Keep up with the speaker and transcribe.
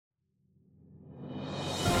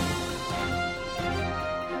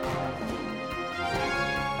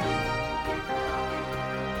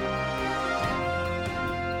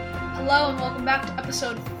welcome back to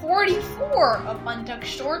episode 44 of Untucked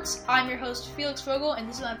Shorts. I'm your host, Felix Vogel, and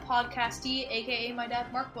this is my podcastee, aka my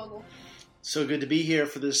dad, Mark Vogel. So good to be here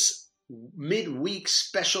for this midweek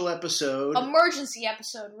special episode. Emergency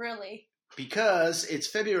episode, really. Because it's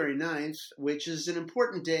February 9th, which is an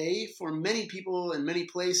important day for many people in many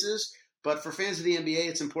places. But for fans of the NBA,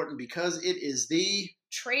 it's important because it is the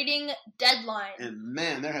trading deadline. And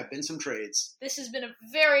man, there have been some trades. This has been a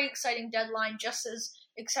very exciting deadline, just as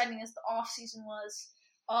exciting as the offseason was.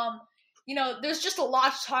 There's just a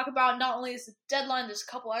lot to talk about. Not only is the deadline, there's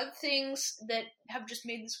a couple other things that have just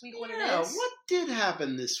made this week what it is. What did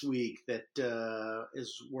happen this week that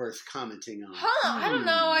is worth commenting on? I don't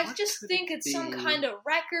know. I just think it's some kind of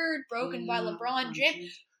record broken by LeBron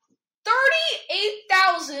James.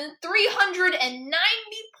 38,390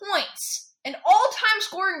 points. An all-time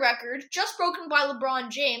scoring record just broken by LeBron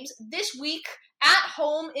James this week at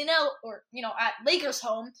home at Lakers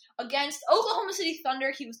home against Oklahoma City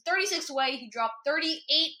Thunder. He was 36 away. He dropped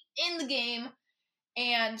 38 in the game,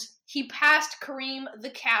 and he passed Kareem, the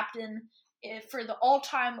captain, for the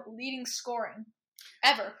all-time leading scoring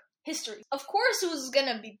ever. History. Of course, it was going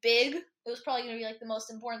to be big. It was probably going to be like the most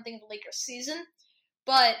important thing of the Lakers season,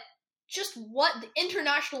 but just what the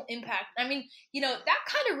international impact. I mean, that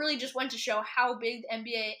kind of really just went to show how big the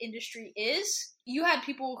NBA industry is. You had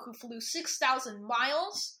people who flew 6,000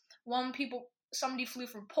 miles. Somebody flew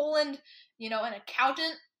from Poland. An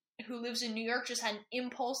accountant who lives in New York just had an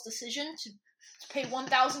impulse decision to pay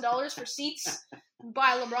 $1,000 for seats,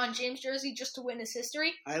 buy a LeBron James jersey just to witness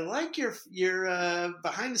history. I like your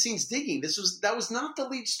behind the scenes digging. That was not the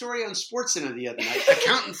lead story on SportsCenter the other night.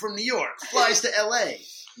 Accountant from New York flies to LA.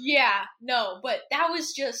 Yeah, no, but that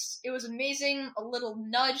was it was amazing. A little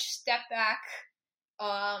nudge, step back,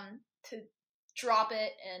 to drop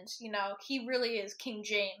it, and, he really is King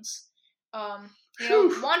James. I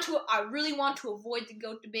really want to avoid the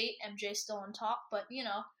GOAT debate. MJ's still on top, but,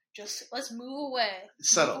 just let's move away.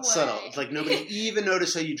 Subtle. It's like nobody even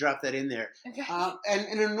noticed how you dropped that in there. Okay. And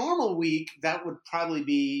in a normal week, that would probably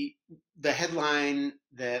be the headline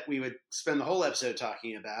that we would spend the whole episode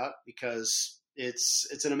talking about, because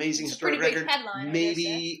it's an amazing historic record. Headline,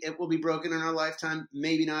 maybe it will be broken in our lifetime.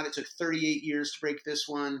 Maybe not. It took 38 years to break this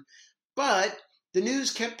one. But the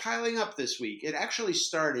news kept piling up this week. It actually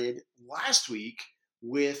started last week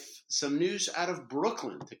with some news out of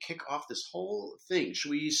Brooklyn to kick off this whole thing. Should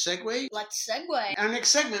we segue? Let's segue. Our next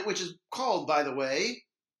segment, which is called, by the way,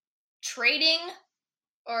 Trading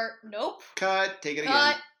or Nope. Cut. Take it again.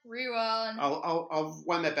 Cut. Rerun. I'll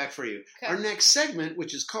wind that back for you. Okay. Our next segment,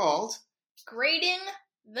 which is called Grading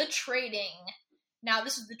the Trading. Now,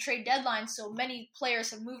 this is the trade deadline, so many players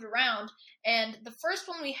have moved around. And the first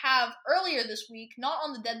one we have earlier this week, not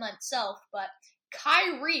on the deadline itself, but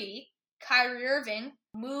Kyrie Irving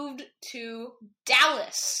moved to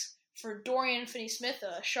Dallas for Dorian Finney-Smith,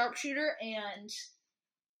 a sharpshooter, and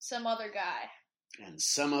some other guy.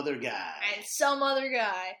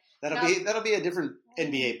 That'll be a different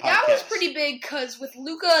NBA podcast. That was pretty big because with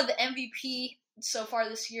Luka, the MVP so far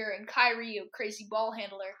this year, and Kyrie, a crazy ball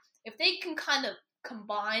handler, if they can kind of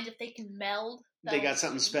combine, if they can meld, they got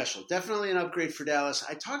something special. Definitely an upgrade for Dallas.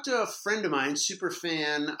 I talked to a friend of mine, super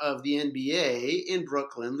fan of the NBA in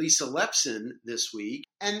Brooklyn, Lisa Lepson, this week.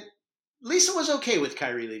 And Lisa was okay with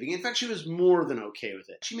Kyrie leaving. In fact, she was more than okay with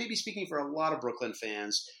it. She may be speaking for a lot of Brooklyn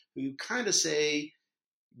fans who kind of say,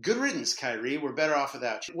 good riddance, Kyrie. We're better off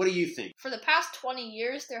without you. What do you think? For the past 20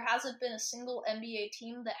 years, there hasn't been a single NBA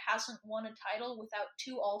team that hasn't won a title without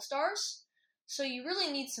two All-Stars. So you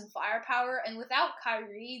really need some firepower, and without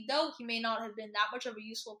Kyrie, though he may not have been that much of a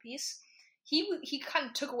useful piece, he kind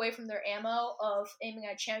of took away from their ammo of aiming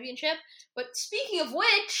at a championship. But speaking of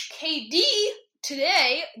which, KD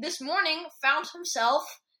this morning, found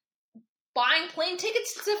himself buying plane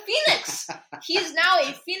tickets to Phoenix. He is now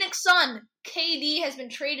a Phoenix Sun. KD has been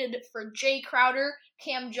traded for Jay Crowder,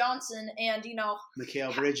 Cam Johnson, and,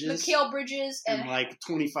 Mikal Bridges. And like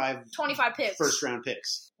 25 picks. First-round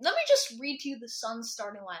picks. Let me just read to you the Suns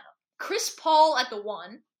starting lineup. Chris Paul at the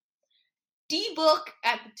 1. D-Book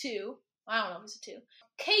at the 2. I don't know if it's a 2.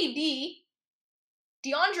 KD.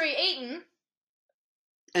 DeAndre Ayton.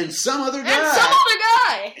 And some other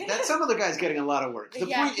guy. That some other guy's getting a lot of work. The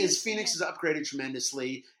point is Phoenix has upgraded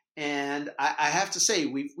tremendously. And I have to say,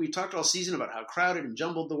 we've talked all season about how crowded and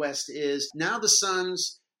jumbled the West is. Now the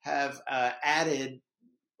Suns have added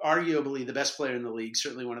arguably the best player in the league,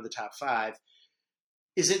 certainly one of the top 5.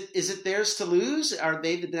 Is it theirs to lose? Are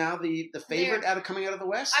they now the favorite coming out of the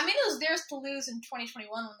West? I mean, it was theirs to lose in 2021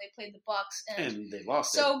 when they played the Bucks, and they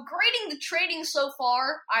lost. So grading the trading so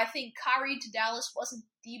far, I think Kyrie to Dallas wasn't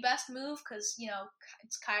the best move because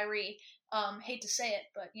it's Kyrie. Hate to say it,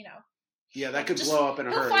 but Yeah, that could blow up in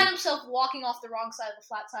a hurry. He'll find himself walking off the wrong side of the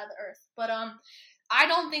flat side of the earth. But I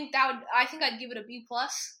don't think that would. I think I'd give it a B+.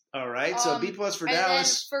 All right, so B+ for Dallas. And then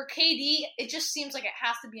for KD, it just seems like it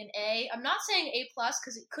has to be an A. I'm not saying A+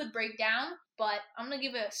 because it could break down, but I'm gonna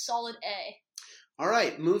give it a solid A. All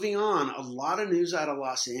right, moving on. A lot of news out of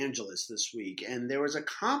Los Angeles this week, and there was a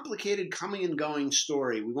complicated coming and going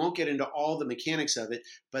story. We won't get into all the mechanics of it,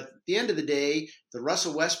 but at the end of the day, the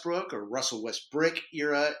Russell Westbrook or Russell Westbrook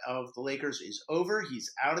era of the Lakers is over.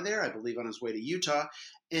 He's out of there, I believe, on his way to Utah.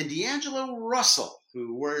 And D'Angelo Russell,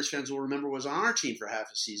 who Warriors fans will remember was on our team for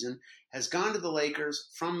half a season, has gone to the Lakers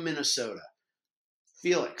from Minnesota.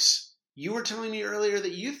 Felix, you were telling me earlier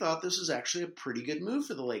that you thought this was actually a pretty good move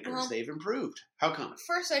for the Lakers. Well, they've improved. How come?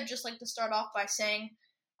 First, I'd just like to start off by saying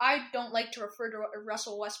I don't like to refer to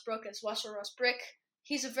Russell Westbrook as Russell Westbrook.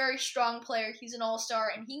 He's a very strong player. He's an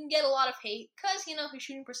all-star, and he can get a lot of hate because, his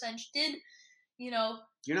shooting percentage did, You're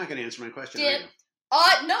not going to answer my question, are you?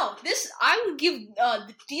 No. I would give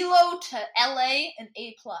the D'Lo to LA an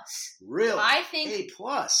A+. Really? I think A+.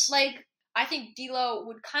 I think D'Lo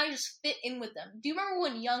would kind of just fit in with them. Do you remember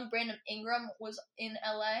when young Brandon Ingram was in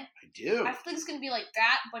LA? I do. I think it's going to be like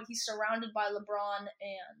that, but he's surrounded by LeBron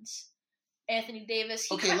and Anthony Davis.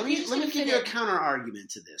 Let me give you a counter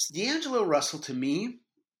argument to this. D'Angelo Russell, to me,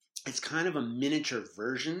 it's kind of a miniature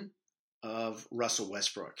version of Russell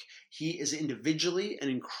Westbrook. He is individually an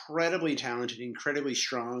incredibly talented, incredibly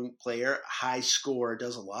strong player, high scorer,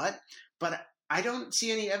 does a lot, but I don't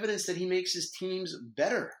see any evidence that he makes his teams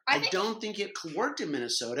better. I don't think it worked in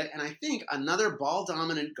Minnesota, and I think another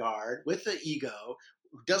ball-dominant guard with the ego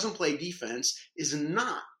who doesn't play defense is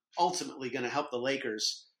not ultimately going to help the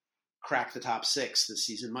Lakers crack the top 6 this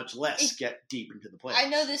season, much less get deep into the playoffs. I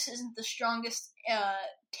know this isn't the strongest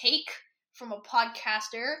take from a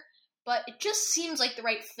podcaster, but it just seems like the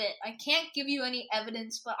right fit. I can't give you any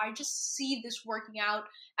evidence, but I just see this working out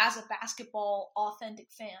as a basketball authentic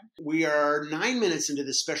fan. We are 9 minutes into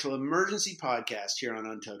this special emergency podcast here on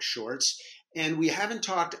Untucked Shorts, and we haven't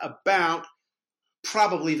talked about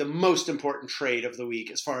probably the most important trade of the week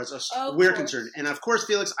as far as we're concerned. And of course,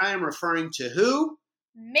 Felix, I am referring to who?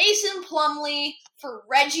 Mason Plumlee for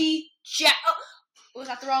Reggie Jackson. Was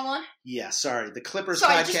that the wrong one? Yeah, sorry. The Clippers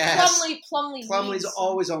podcast. Plumlee's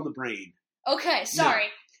always on the brain. Okay, sorry. No.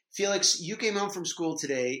 Felix, you came home from school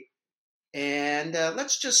today, and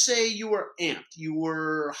let's just say you were amped. You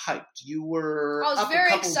were hyped. You were up a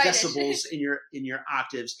couple decibels in your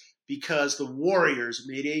octaves because the Warriors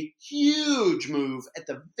made a huge move at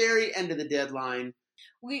the very end of the deadline.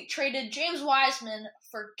 We traded James Wiseman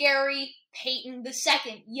for Gary Payton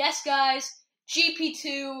II. Yes, guys,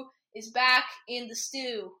 GP2 is back in the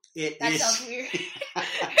stew. That sounds weird.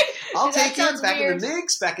 I'll take it. Back in the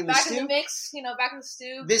mix. Back in the stew. Back in the mix. Back in the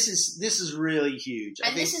stew. This is really huge.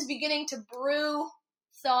 And this is beginning to brew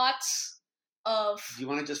thoughts of. Do you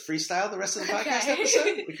want to just freestyle the rest of the podcast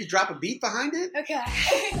episode? We could drop a beat behind it. Okay.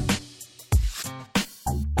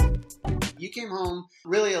 You came home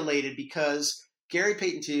really elated because Gary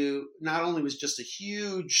Payton II not only was just a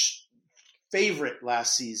huge favorite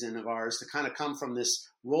last season of ours to kind of come from this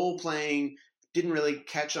role-playing, didn't really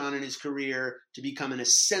catch on in his career to become an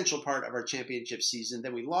essential part of our championship season.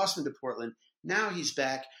 Then we lost him to Portland. Now he's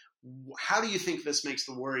back. How do you think this makes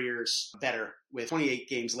the Warriors better with 28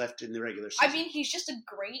 games left in the regular season? I mean, he's just a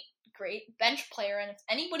great, great bench player, and if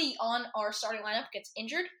anybody on our starting lineup gets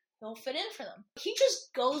injured, he'll fit in for them. He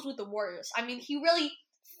just goes with the Warriors. I mean, he really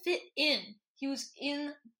fit in. He was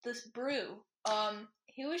in this brew.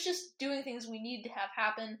 He was just doing things we needed to have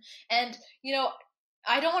happen. And,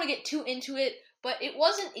 I don't want to get too into it, but it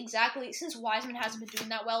wasn't exactly, since Wiseman hasn't been doing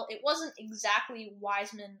that well, it wasn't exactly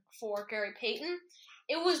Wiseman for Gary Payton.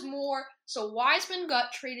 It was more, so Wiseman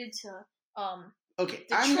got traded to Okay,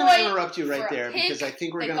 Detroit I'm going to interrupt you right there pick. because I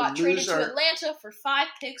think we're going to lose to Atlanta for 5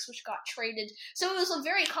 picks, which got traded. So it was a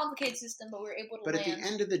very complicated system, but we were able to But at the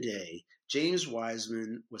end of the day, James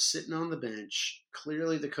Wiseman was sitting on the bench.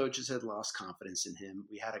 Clearly the coaches had lost confidence in him.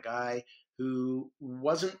 We had a guy who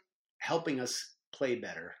wasn't helping us play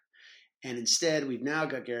better. And instead, we've now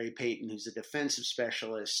got Gary Payton, who's a defensive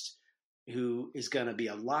specialist, who is going to be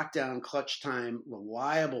a lockdown, clutch time,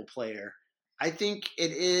 reliable player. I think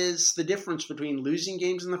it is the difference between losing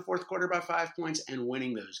games in the fourth quarter by 5 points and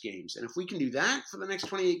winning those games. And if we can do that for the next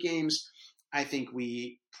 28 games, I think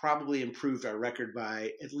we probably improved our record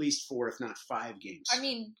by at least 4, if not 5 games. I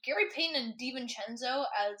mean, Gary Payton and DiVincenzo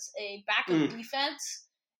as a backup defense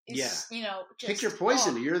is, just, pick your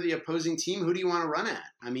poison. You're the opposing team. Who do you want to run at?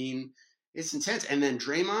 I mean, it's intense. And then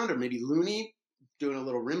Draymond or maybe Looney doing a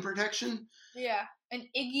little rim protection. Yeah. And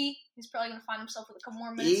Iggy, he's probably going to find himself with a couple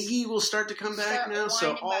more minutes. Iggy will start to come back now.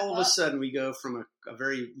 So all of a sudden we go from a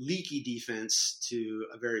very leaky defense to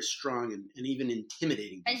a very strong and even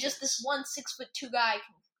intimidating defense. And just this one 6'2" guy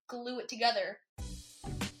can glue it together.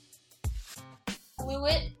 Glue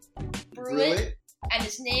it, brew it, and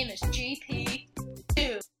his name is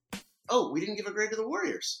GP2. Oh, we didn't give a grade to the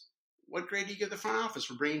Warriors. What grade do you give the front office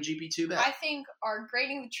for bringing GP2 back? I think our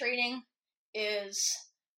grading the trading is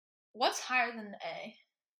what's higher than an A?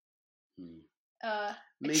 A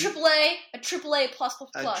triple A plus.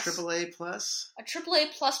 A triple A plus? A triple A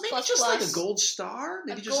plus. Maybe just like a gold star?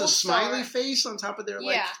 Maybe just a smiley face on top of their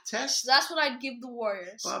test? That's what I'd give the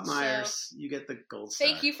Warriors. Bob Myers, you get the gold star.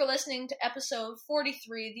 Thank you for listening to episode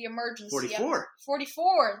 43, the emergency 44.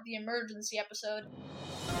 44, the emergency episode.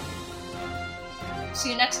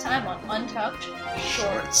 See you next time on Untucked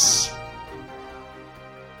Shorts.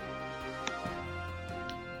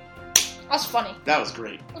 That was funny. That was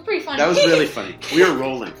great. That was pretty funny. That was really funny. We are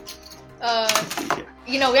rolling.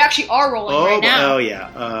 We actually are rolling right now. Oh,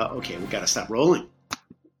 yeah. Okay, we gotta stop rolling.